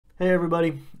Hey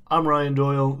everybody, I'm Ryan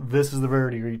Doyle. This is the Rare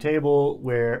Degree Table,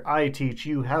 where I teach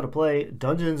you how to play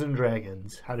Dungeons &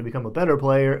 Dragons, how to become a better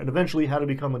player, and eventually how to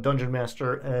become a Dungeon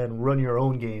Master and run your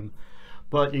own game.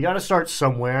 But you gotta start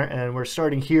somewhere, and we're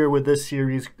starting here with this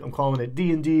series. I'm calling it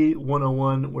D&D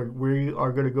 101, where we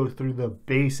are gonna go through the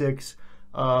basics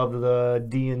of the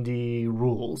D&D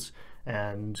rules.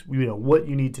 And what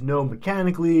you need to know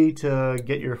mechanically to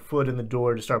get your foot in the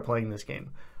door to start playing this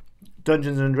game.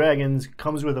 Dungeons & Dragons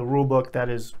comes with a rule book that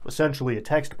is essentially a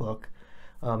textbook.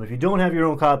 If you don't have your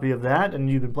own copy of that and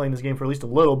you've been playing this game for at least a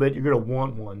little bit, you're going to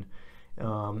want one.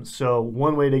 So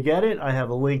one way to get it, I have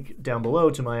a link down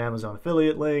below to my Amazon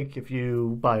affiliate link. If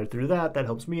you buy it through that, that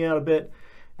helps me out a bit.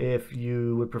 If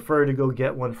you would prefer to go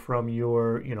get one from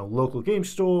your local game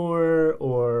store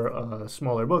or a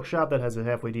smaller bookshop that has a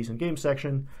halfway decent game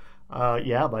section,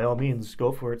 yeah, by all means,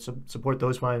 go for it. Support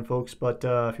those fine folks. But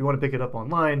if you want to pick it up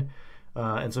online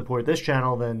and support this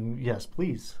channel, then yes,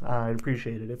 please. I'd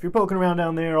appreciate it. If you're poking around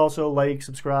down there, also like,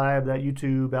 subscribe. That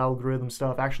YouTube algorithm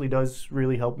stuff actually does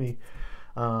really help me.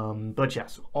 But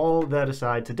yes, all that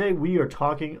aside, today we are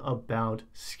talking about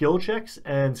skill checks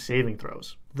and saving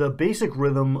throws. The basic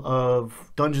rhythm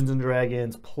of Dungeons &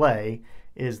 Dragons play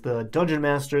is the Dungeon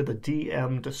Master, the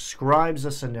DM, describes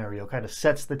a scenario, kind of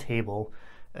sets the table.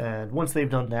 And once they've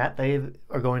done that, they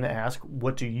are going to ask,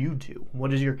 what do you do?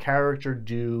 What does your character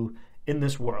do in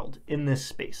this world, in this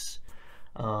space?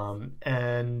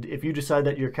 And if you decide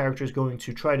that your character is going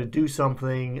to try to do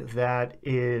something that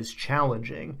is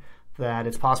challenging, that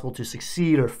it's possible to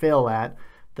succeed or fail at,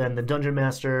 then the Dungeon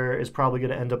Master is probably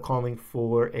going to end up calling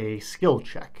for a skill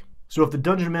check. So if the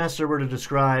Dungeon Master were to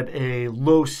describe a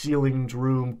low-ceilinged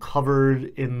room covered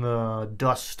in the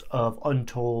dust of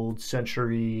untold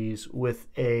centuries with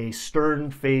a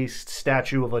stern-faced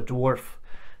statue of a dwarf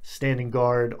standing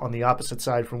guard on the opposite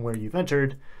side from where you've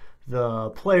entered, the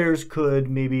players could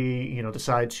maybe,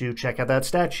 decide to check out that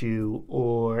statue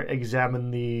or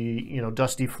examine the,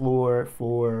 dusty floor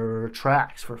for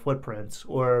tracks, for footprints,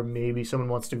 or maybe someone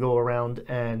wants to go around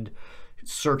and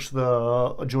search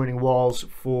the adjoining walls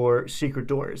for secret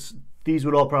doors. These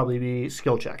would all probably be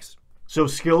skill checks. So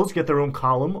skills get their own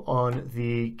column on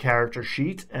the character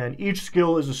sheet, and each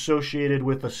skill is associated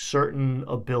with a certain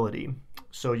ability.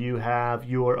 So you have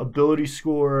your ability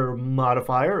score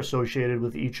modifier associated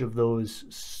with each of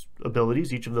those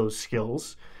abilities, each of those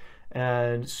skills.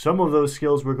 And some of those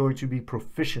skills we're going to be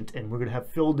proficient in. We're going to have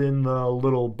filled in the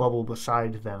little bubble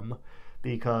beside them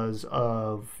because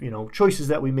of choices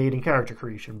that we made in character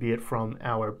creation, be it from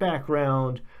our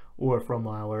background or from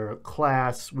our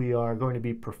class. We are going to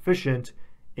be proficient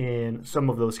in some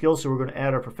of those skills, so we're going to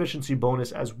add our proficiency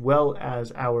bonus as well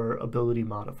as our ability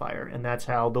modifier, and that's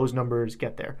how those numbers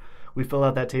get there. We fill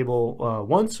out that table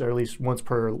once, or at least once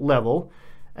per level,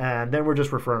 and then we're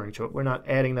just referring to it. We're not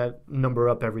adding that number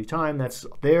up every time. That's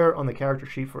there on the character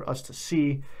sheet for us to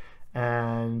see.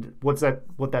 And what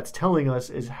that's telling us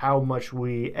is how much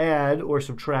we add or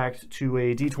subtract to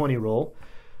a d20 roll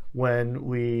when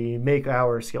we make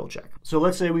our skill check. So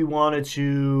let's say we wanted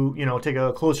to, take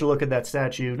a closer look at that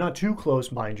statue, not too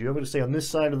close, mind you. I'm going to stay on this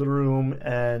side of the room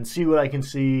and see what I can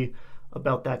see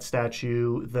about that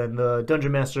statue. Then the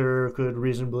Dungeon Master could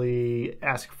reasonably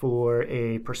ask for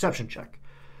a perception check.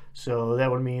 So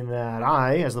that would mean that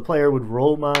I, as the player, would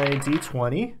roll my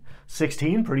d20.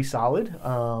 16, pretty solid.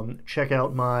 Check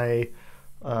out my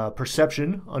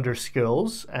perception under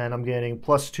skills, and I'm getting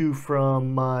 +2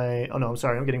 from my,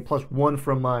 I'm getting +1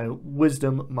 from my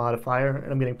wisdom modifier, and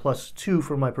I'm getting +2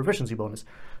 from my proficiency bonus.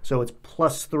 So it's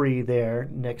 +3 there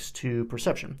next to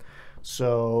perception.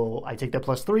 So I take that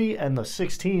 +3 and the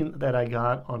 16 that I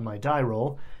got on my die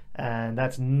roll, and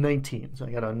that's 19. So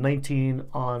I got a 19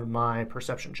 on my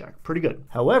perception check. Pretty good.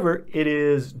 However, it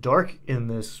is dark in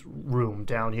this room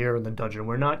down here in the dungeon.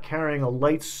 We're not carrying a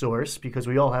light source because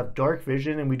we all have dark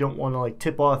vision and we don't want to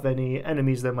tip off any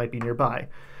enemies that might be nearby.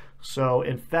 So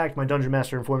in fact, my Dungeon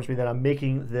Master informs me that I'm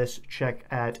making this check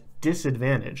at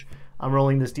disadvantage. I'm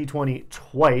rolling this d20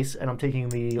 twice and I'm taking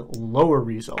the lower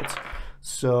results.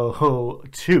 So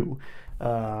 2.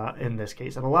 In this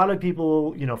case, and a lot of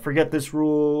people forget this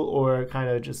rule, or kind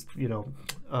of just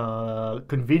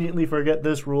conveniently forget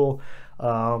this rule,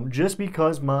 just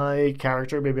because my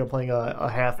character, maybe I'm playing a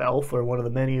half elf or one of the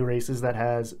many races that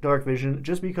has dark vision,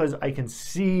 just because I can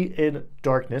see in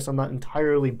darkness, I'm not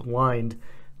entirely blind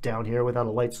down here without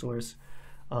a light source.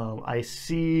 I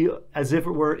see as if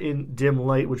it were in dim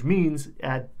light, which means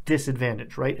at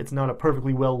disadvantage, right? It's not a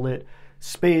perfectly well lit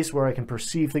space where I can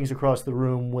perceive things across the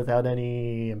room without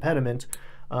any impediment.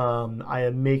 I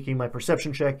am making my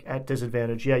perception check at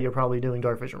disadvantage. Yeah, you're probably doing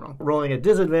dark vision wrong. Rolling at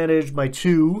disadvantage, my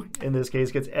 2 in this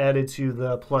case gets added to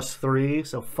the +3,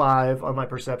 so 5 on my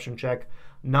perception check.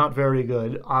 Not very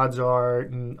good. Odds are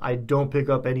I don't pick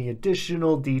up any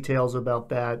additional details about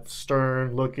that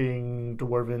stern-looking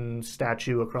dwarven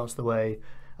statue across the way,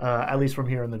 at least from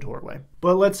here in the doorway.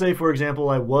 But let's say, for example,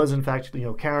 I was in fact,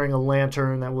 carrying a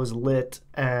lantern that was lit,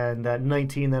 and that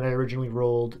 19 that I originally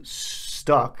rolled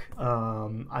stuck.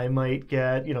 I might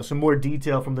get, some more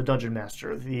detail from the dungeon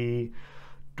master. The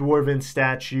dwarven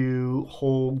statue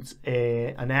holds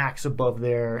an axe above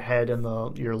their head,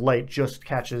 and your light just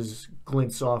catches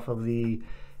glints off of the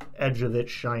edge of it,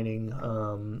 shining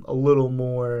a little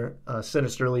more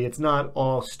sinisterly. It's not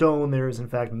all stone. There is in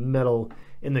fact metal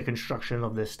in the construction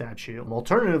of this statue.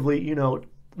 Alternatively,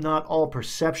 not all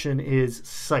perception is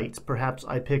sight. Perhaps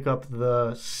I pick up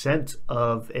the scent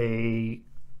of a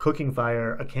cooking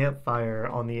fire, a campfire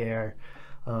on the air,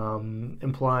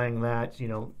 implying that,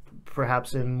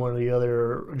 perhaps in one of the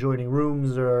other adjoining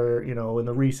rooms, or, in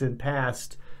the recent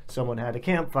past, someone had a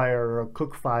campfire or a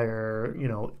cook fire,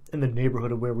 in the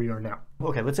neighborhood of where we are now.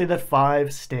 Okay, let's say that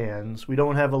 5 stands. We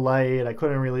don't have a light. I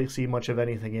couldn't really see much of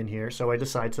anything in here, so I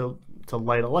decide to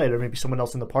light a light, or maybe someone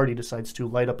else in the party decides to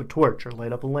light up a torch or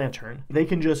light up a lantern. They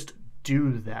can just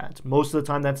do that. Most of the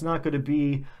time, that's not going to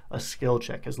be a skill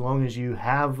check. As long as you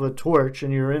have a torch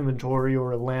in your inventory,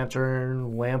 or a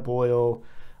lantern, lamp oil,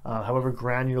 however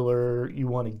granular you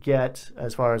want to get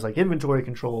as far as like inventory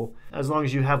control, as long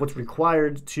as you have what's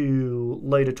required to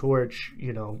light a torch,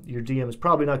 your DM is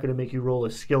probably not going to make you roll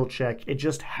a skill check. It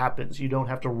just happens. You don't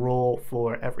have to roll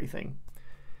for everything.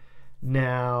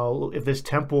 Now, if this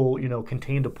temple,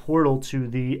 contained a portal to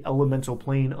the elemental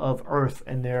plane of Earth,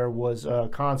 and there was a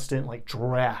constant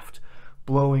draft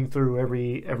blowing through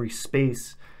every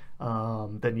space,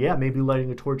 then yeah, maybe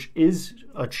lighting a torch is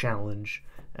a challenge.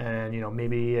 And,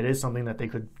 maybe it is something that they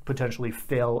could potentially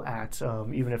fail at,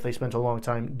 even if they spent a long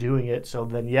time doing it. So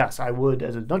then, yes, I would,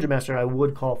 as a dungeon master, I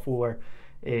would call for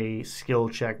a skill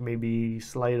check, maybe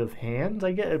sleight of hand,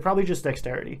 I guess, probably just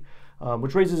dexterity.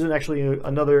 Which raises actually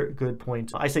another good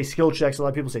point. I say skill checks. A lot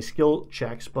of people say skill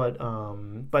checks, but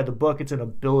by the book, it's an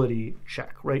ability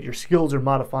check, right? Your skills are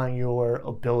modifying your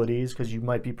abilities because you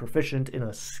might be proficient in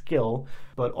a skill,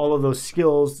 but all of those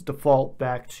skills default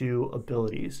back to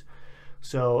abilities.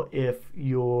 So if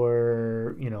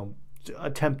you're,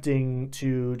 attempting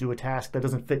to do a task that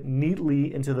doesn't fit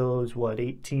neatly into those,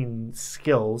 18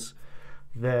 skills,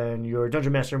 then your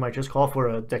dungeon master might just call for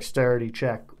a dexterity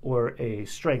check or a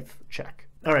strength check.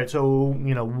 All right, so,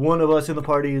 one of us in the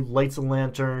party lights a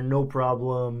lantern, no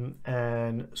problem,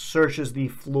 and searches the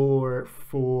floor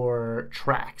for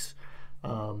tracks.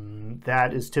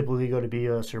 That is typically going to be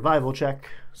a survival check,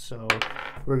 so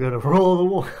we're going to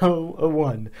roll a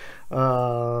 1.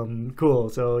 Cool,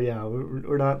 so yeah,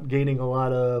 we're not gaining a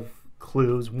lot of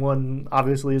clues. 1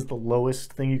 obviously is the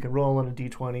lowest thing you can roll on a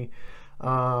d20.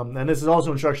 And this is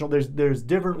also instructional. There's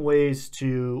different ways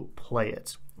to play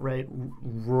it, right?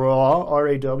 Raw,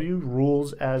 R-A-W,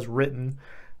 rules as written.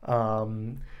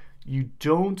 You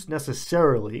don't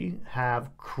necessarily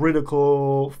have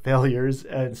critical failures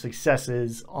and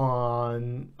successes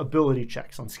on ability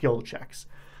checks, on skill checks.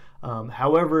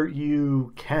 However,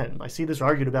 you can. I see this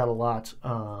argued about a lot.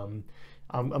 I'm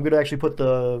going to actually put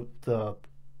the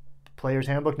Player's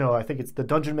Handbook. No, I think it's the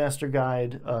Dungeon Master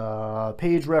Guide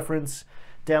page reference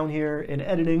down here in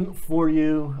editing for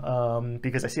you,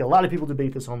 because I see a lot of people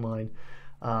debate this online,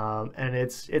 and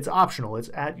it's optional. It's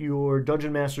at your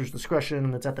Dungeon Master's discretion,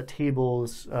 and it's at the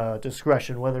table's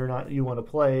discretion whether or not you want to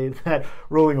play that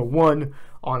rolling a 1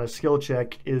 on a skill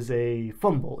check is a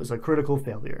fumble, is a critical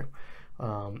failure.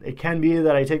 It can be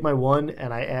that I take my 1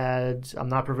 and I add, I'm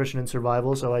not proficient in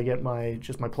survival, so I get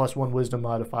just my +1 wisdom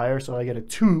modifier, so I get a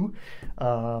 2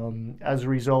 as a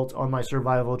result on my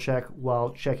survival check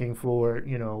while checking for,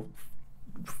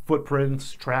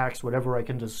 footprints, tracks, whatever I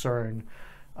can discern,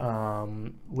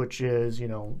 which is,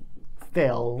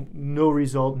 fail, no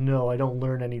result, no, I don't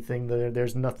learn anything.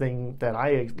 There's nothing that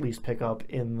I at least pick up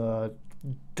in the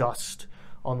dust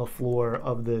on the floor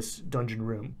of this dungeon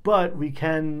room. But we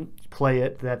can play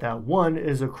it that 1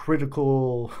 is a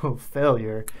critical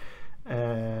failure,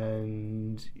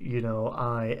 and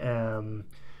I am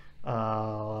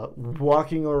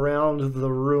walking around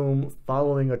the room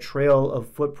following a trail of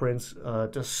footprints,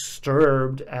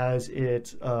 disturbed as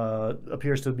it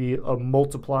appears to be a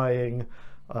multiplying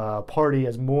party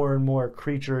as more and more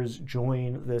creatures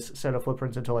join this set of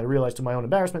footprints, until I realize to my own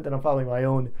embarrassment that I'm following my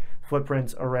own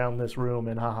footprints around this room,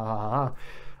 and ha ha ha ha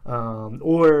ha.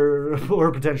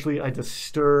 Or potentially I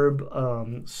disturb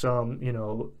some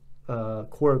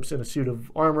corpse in a suit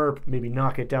of armor, maybe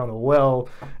knock it down a well,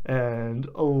 and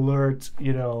alert,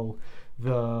 you know,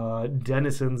 the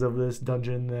denizens of this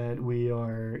dungeon that we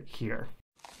are here.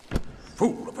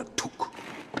 Fool of a took.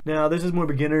 Now, this is more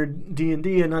beginner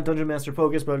D&D and not Dungeon Master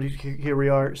focused, but here we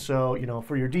are. So, you know,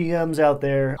 for your DMs out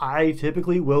there, I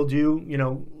typically will do, you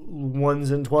know,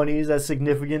 1s and 20s as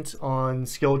significant on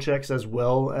skill checks as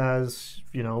well as,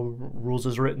 you know, rules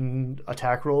as written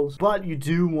attack rolls. But you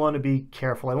do want to be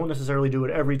careful. I won't necessarily do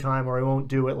it every time, or I won't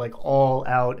do it like all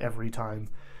out every time.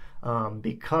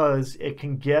 Because it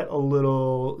can get a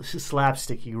little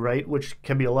slapsticky, right? Which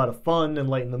can be a lot of fun and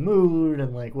lighten the mood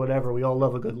and like whatever. We all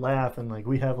love a good laugh and like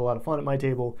we have a lot of fun at my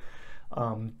table.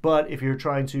 But if you're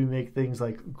trying to make things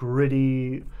like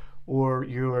gritty, or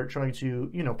you're trying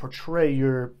to, you know, portray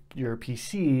your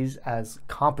PCs as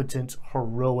competent,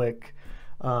 heroic,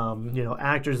 you know,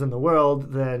 actors in the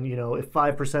world, then, you know, if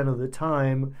 5% of the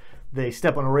time they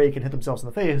step on a rake and hit themselves in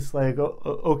the face, like,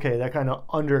 okay, that kind of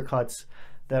undercuts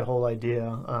that whole idea.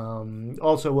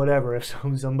 Also, whatever, if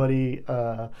somebody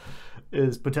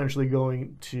is potentially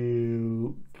going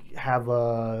to have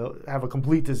a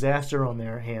complete disaster on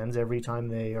their hands every time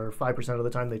they, or 5% of the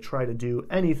time they try to do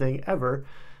anything ever,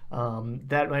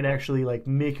 that might actually like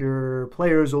make your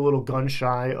players a little gun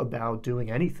shy about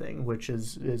doing anything, which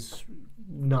is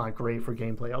not great for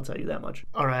gameplay, I'll tell you that much.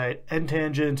 All right, end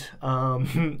tangent.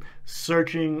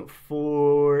 Searching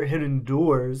for hidden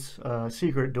doors,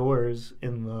 secret doors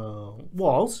in the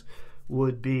walls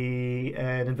would be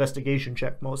an investigation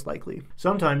check, most likely.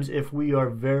 Sometimes if we are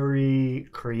very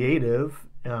creative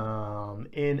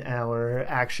in our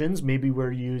actions, maybe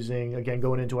we're using, again,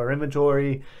 going into our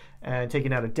inventory and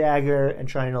taking out a dagger and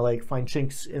trying to like find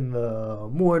chinks in the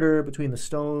mortar between the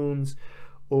stones,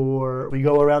 or we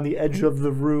go around the edge of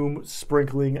the room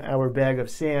sprinkling our bag of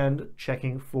sand,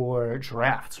 checking for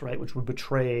drafts, right, which would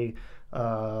betray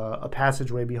a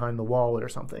passageway behind the wall or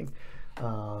something.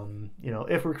 You know,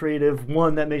 if we're creative,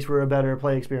 one, that makes for a better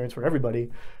play experience for everybody,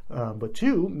 but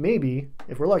two, maybe,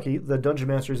 if we're lucky, the Dungeon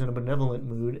Master is in a benevolent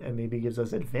mood and maybe gives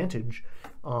us advantage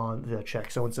on the check.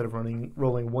 So instead of rolling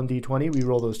 1d20, we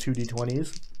roll those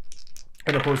 2d20s,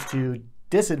 as opposed to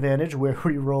disadvantage, where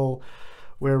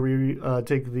we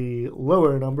take the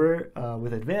lower number.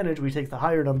 With advantage, we take the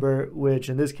higher number, which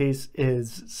in this case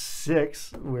is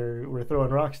 6. We're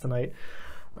throwing rocks tonight.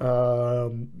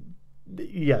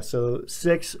 Yeah, so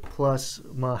 6 plus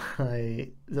my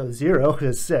 0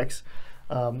 is 6.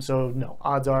 So no,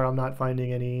 odds are I'm not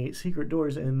finding any secret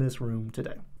doors in this room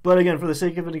today. But again, for the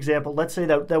sake of an example, let's say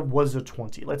that was a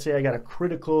 20. Let's say I got a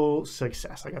critical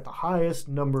success. I got the highest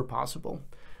number possible.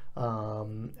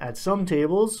 At some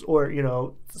tables, or, you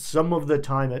know, some of the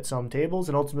time at some tables,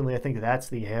 and ultimately I think that's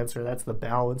the answer, that's the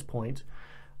balance point.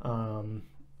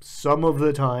 Some of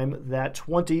the time that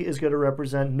 20 is going to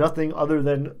represent nothing other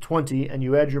than 20, and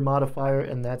you add your modifier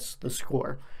and that's the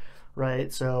score,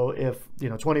 right? So if, you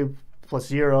know, 20 plus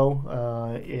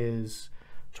 0 is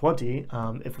 20,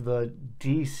 if the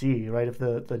DC, right, if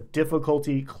the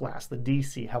difficulty class, the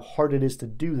DC, how hard it is to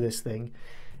do this thing,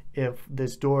 if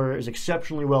this door is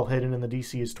exceptionally well hidden and the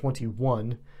DC is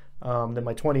 21, then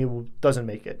my 20 doesn't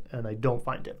make it and I don't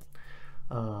find it.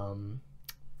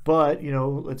 But, you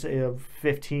know, let's say a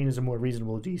 15 is a more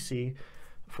reasonable DC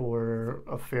for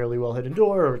a fairly well hidden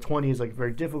door, or 20 is like a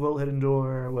very difficult hidden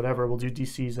door, or whatever. We'll do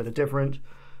DCs at a different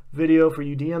video for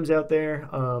you DMs out there.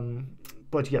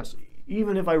 But yes,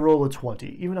 even if I roll a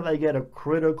 20, even if I get a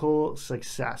critical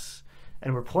success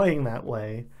and we're playing that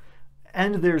way,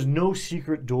 and there's no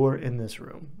secret door in this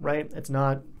room, right? It's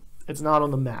not on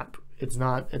the map. It's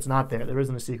not there. There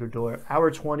isn't a secret door.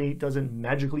 Our 20 doesn't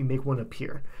magically make one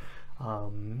appear.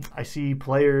 I see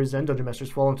players and Dungeon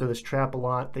Masters fall into this trap a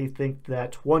lot. They think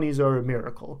that 20s are a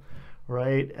miracle,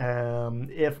 right?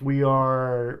 If we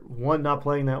are, one, not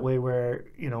playing that way, where,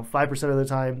 you know, 5% of the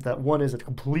time that 1 is a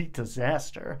complete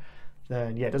disaster,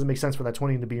 then yeah, it doesn't make sense for that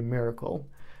 20 to be a miracle.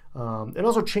 It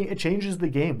also it changes the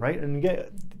game, right? And again,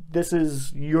 this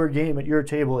is your game at your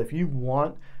table. If you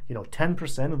want, you know,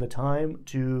 10% of the time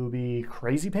to be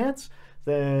crazy pants,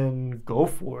 then go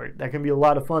for it. That can be a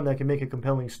lot of fun. That can make a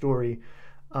compelling story.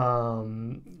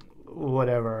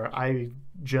 Whatever. I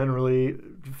generally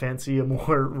fancy a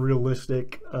more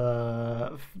realistic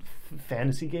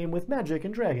fantasy game with magic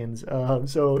and dragons.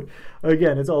 So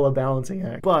again, it's all a balancing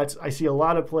act. But I see a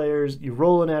lot of players, you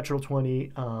roll a natural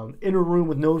 20 in a room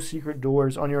with no secret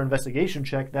doors on your investigation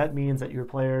check. That means that your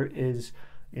player is,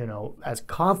 you know, as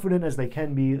confident as they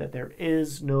can be that there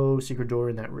is no secret door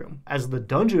in that room. As the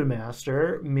Dungeon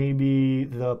Master, maybe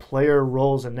the player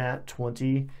rolls a nat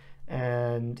 20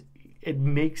 and it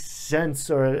makes sense,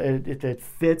 or it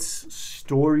fits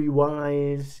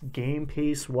story-wise, game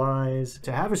pace-wise,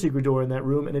 to have a secret door in that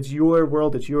room, and it's your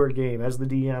world, it's your game. As the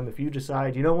DM, if you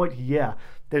decide, you know what, yeah,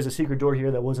 there's a secret door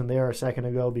here that wasn't there a second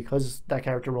ago because that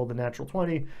character rolled a natural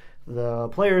 20, the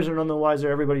players are none the wiser,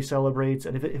 everybody celebrates,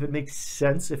 and if it makes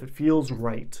sense, if it feels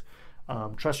right,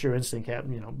 trust your instinct,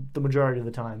 the majority of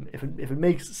the time. If it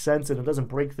makes sense and it doesn't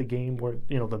break the game, or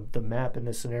the map in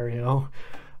this scenario,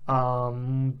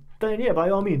 then yeah, by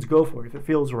all means, go for it if it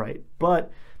feels right.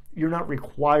 But you're not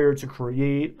required to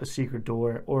create a secret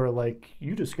door, or like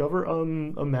you discover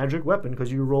a magic weapon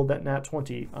because you rolled that nat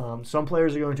 20. Some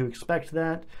players are going to expect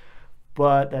that,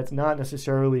 but that's not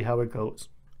necessarily how it goes.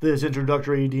 This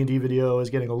introductory D&D video is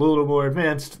getting a little more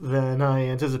advanced than I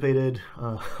anticipated,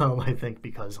 I think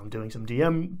because I'm doing some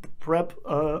DM prep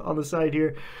on the side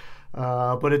here.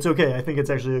 But it's okay. I think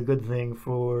it's actually a good thing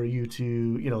for you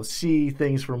to, see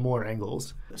things from more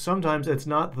angles. Sometimes it's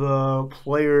not the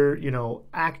player,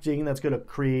 acting that's going to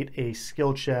create a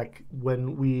skill check.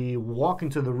 When we walk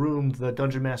into the room, the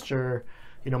dungeon master,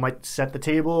 might set the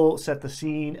table, set the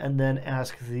scene, and then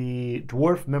ask the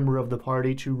dwarf member of the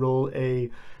party to roll a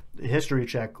history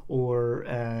check or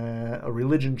a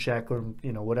religion check, or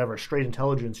whatever, straight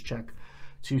intelligence check,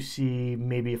 to see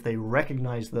maybe if they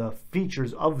recognize the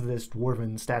features of this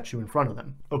dwarven statue in front of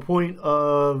them. A point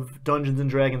of Dungeons and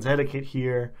Dragons etiquette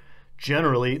here: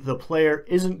 generally the player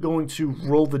isn't going to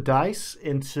roll the dice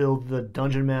until the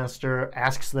dungeon master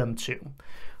asks them to.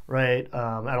 Right?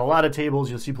 At a lot of tables,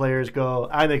 you'll see players go,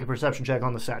 I make a perception check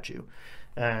on the statue,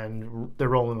 and they're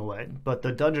rolling away. But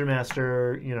the dungeon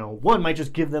master, one might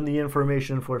just give them the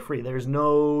information for free. There's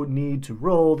no need to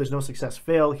roll. There's no success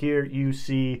fail here. You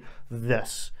see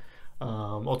this.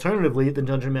 Alternatively, the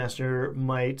dungeon master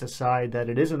might decide that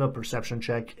it isn't a perception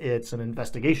check, it's an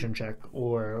investigation check,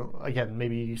 or again,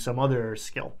 maybe some other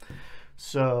skill.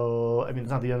 So,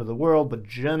 it's not the end of the world, but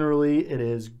generally it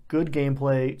is good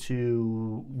gameplay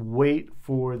to wait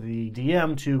for the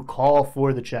DM to call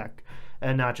for the check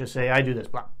and not just say, I do this,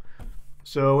 blah.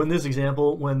 So in this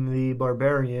example, when the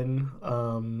barbarian,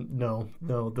 the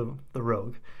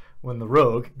rogue, when the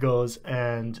rogue goes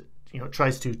and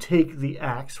tries to take the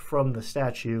axe from the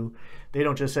statue, they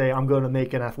don't just say, I'm going to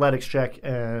make an athletics check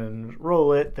and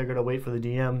roll it. They're going to wait for the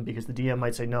DM, because the DM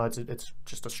might say, no, it's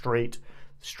just a straight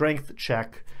strength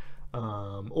check.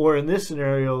 Or in this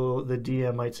scenario, the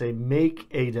DM might say, make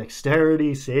a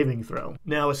dexterity saving throw.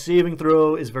 Now, a saving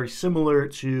throw is very similar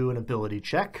to an ability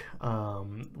check.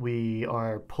 We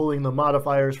are pulling the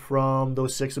modifiers from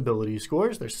those 6 ability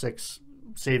scores. There's 6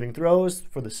 saving throws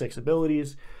for the 6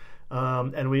 abilities.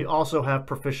 And we also have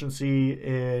proficiency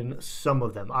in some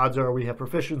of them. Odds are we have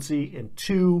proficiency in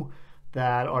 2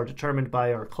 that are determined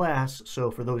by our class.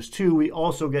 So for those 2, we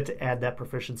also get to add that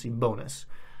proficiency bonus.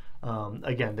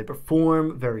 Again, they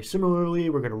perform very similarly.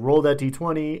 We're going to roll that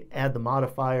d20, add the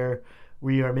modifier.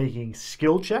 We are making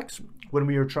skill checks when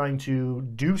we are trying to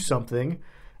do something,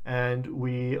 and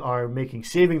we are making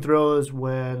saving throws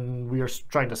when we are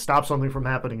trying to stop something from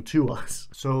happening to us.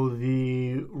 So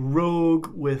the rogue,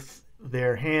 with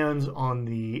their hands on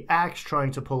the axe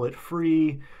trying to pull it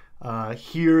free,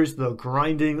 hears the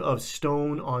grinding of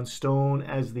stone on stone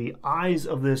as the eyes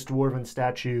of this dwarven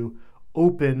statue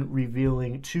open,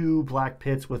 revealing 2 black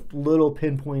pits with little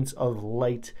pinpoints of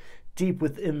light deep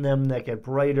within them that get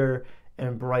brighter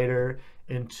and brighter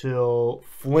until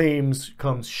flames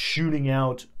come shooting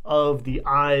out of the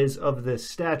eyes of this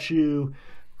statue,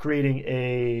 creating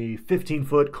a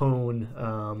 15-foot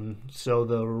cone. So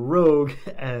the rogue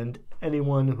and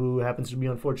anyone who happens to be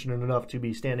unfortunate enough to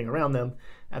be standing around them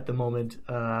at the moment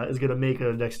is going to make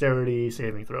a dexterity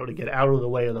saving throw to get out of the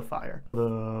way of the fire.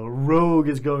 The rogue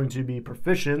is going to be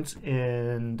proficient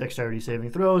in dexterity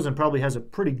saving throws and probably has a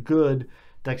pretty good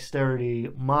dexterity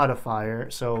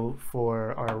modifier. So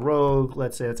for our rogue,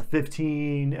 let's say it's a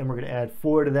 15, and we're going to add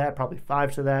 4 to that, probably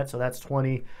 5 to that, so that's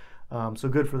 20. So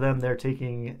good for them. They're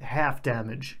taking half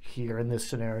damage here in this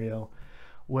scenario.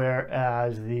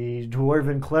 Whereas the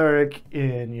dwarven cleric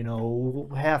in,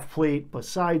 half plate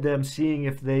beside them, seeing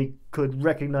if they could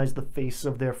recognize the face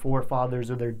of their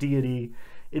forefathers or their deity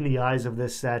in the eyes of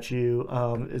this statue,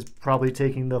 is probably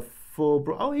taking the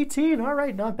full... 18, all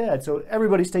right, not bad. So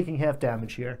everybody's taking half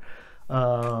damage here.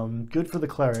 Good for the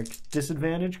cleric.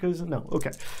 Disadvantage, because... No,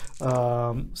 okay.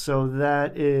 So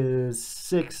that is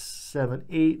 6, 7,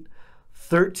 8,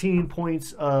 13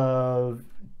 points of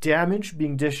damage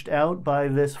being dished out by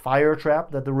this fire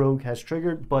trap that the rogue has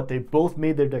triggered, but they both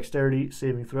made their dexterity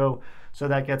saving throw, so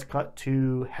that gets cut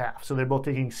to half. So they're both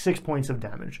taking 6 points of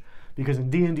damage. because in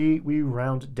D&D we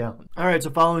round down. All right, so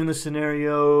following this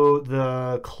scenario,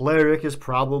 the cleric is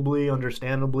probably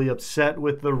understandably upset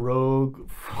with the rogue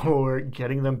for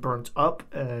getting them burnt up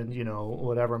and, you know,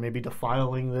 whatever, maybe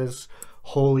defiling this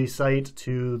holy site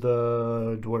to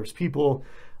the dwarves' people.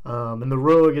 And the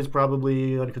rogue is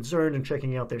probably unconcerned and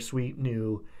checking out their sweet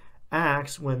new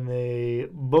axe when they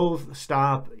both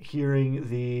stop hearing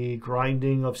the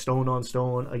grinding of stone on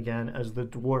stone again as the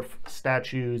dwarf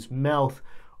statue's mouth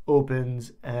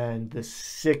opens and the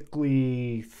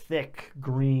sickly, thick,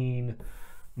 green,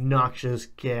 noxious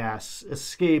gas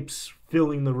escapes,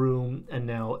 filling the room, and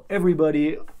now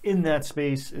everybody in that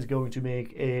space is going to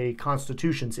make a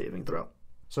Constitution saving throw.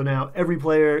 So now every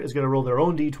player is going to roll their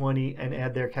own d20 and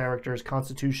add their character's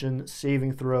Constitution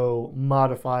saving throw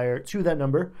modifier to that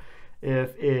number.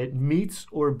 If it meets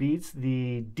or beats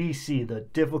the DC, the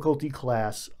difficulty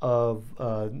class of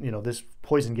this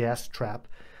poison gas trap,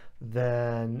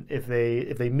 then if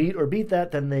they meet or beat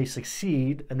that, then they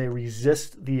succeed and they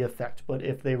resist the effect. But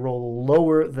if they roll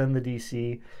lower than the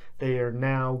DC, they are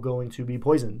now going to be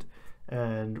poisoned.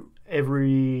 And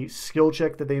every skill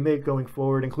check that they make going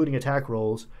forward, including attack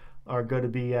rolls, are going to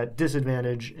be at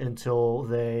disadvantage until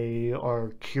they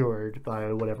are cured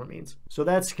by whatever means. So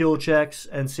that's skill checks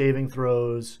and saving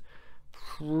throws.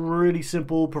 Pretty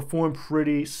simple, perform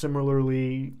pretty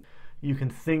similarly. You can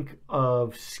think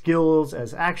of skills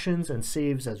as actions and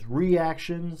saves as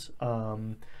reactions.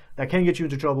 That can get you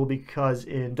into trouble because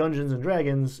in Dungeons and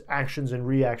Dragons, actions and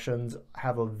reactions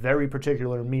have a very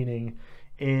particular meaning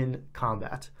in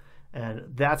combat. And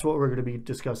that's what we're going to be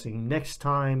discussing next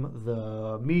time.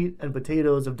 The meat and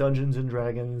potatoes of Dungeons and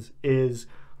Dragons is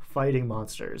fighting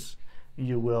monsters.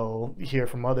 You will hear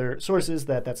from other sources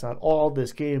that that's not all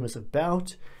this game is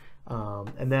about.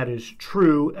 And that is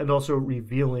true and also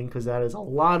revealing, because that is a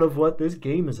lot of what this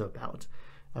game is about.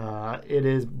 It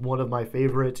is one of my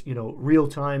favorite,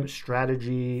 real-time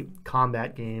strategy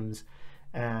combat games.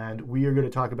 And we are going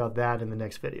to talk about that in the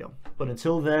next video. But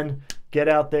until then, get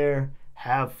out there,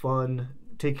 have fun,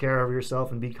 take care of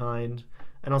yourself, and be kind.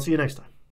 And I'll see you next time.